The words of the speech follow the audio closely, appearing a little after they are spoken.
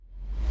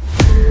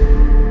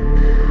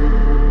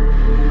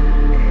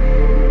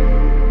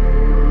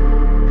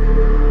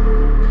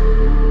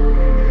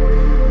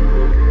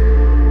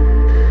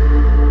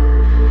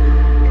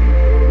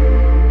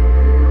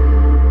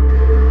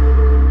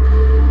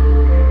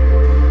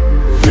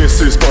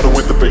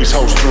bass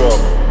house drum.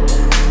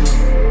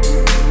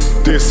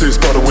 This is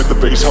butter with the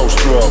bass house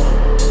drum.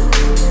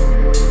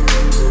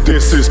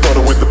 This is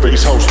butter with the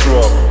bass house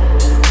drum.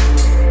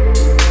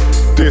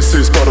 This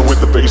is butter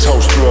with the bass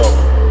house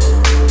drum.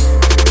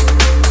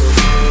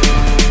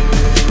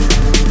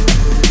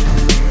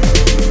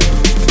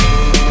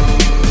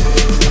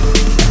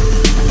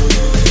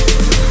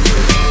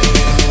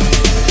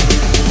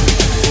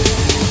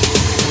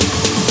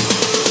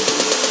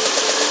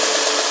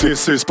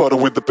 This is butter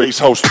with the bass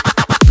house.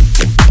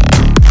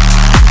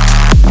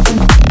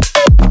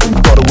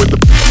 Butter with the.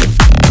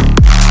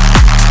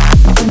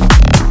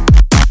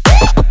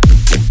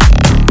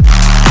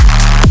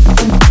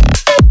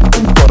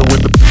 Butter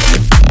with the.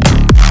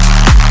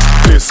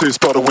 This is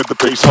butter with the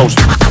bass house.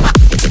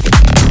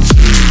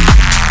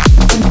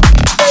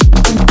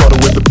 Butter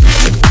with the.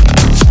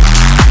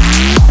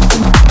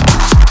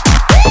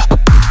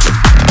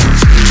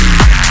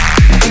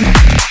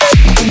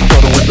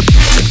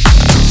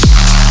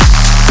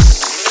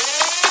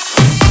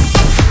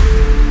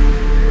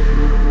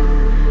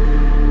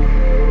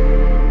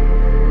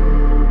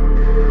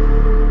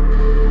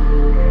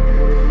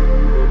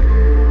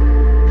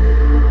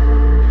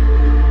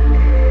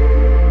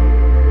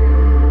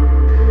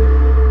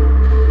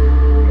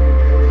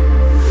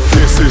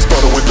 This is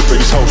butter with the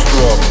bass house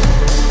drum.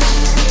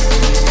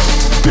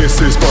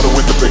 This is butter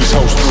with the bass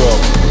house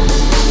drum.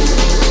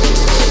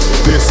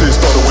 This is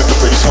butter with the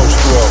bass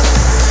house drum.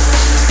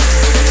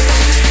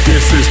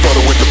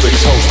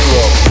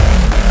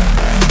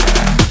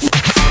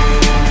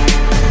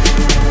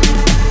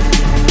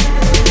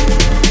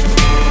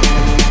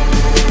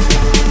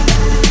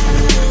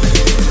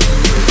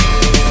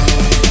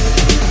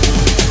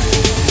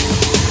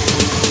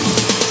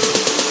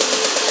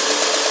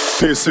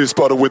 This is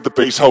butter with the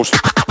bass house.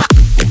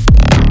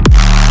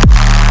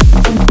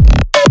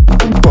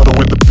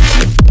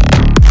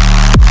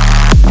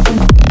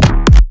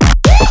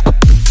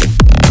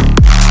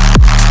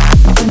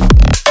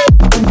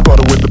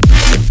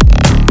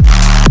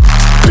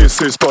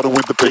 This is butter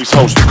with the bass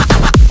house.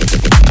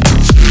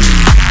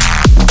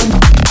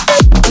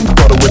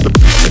 Butter with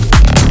the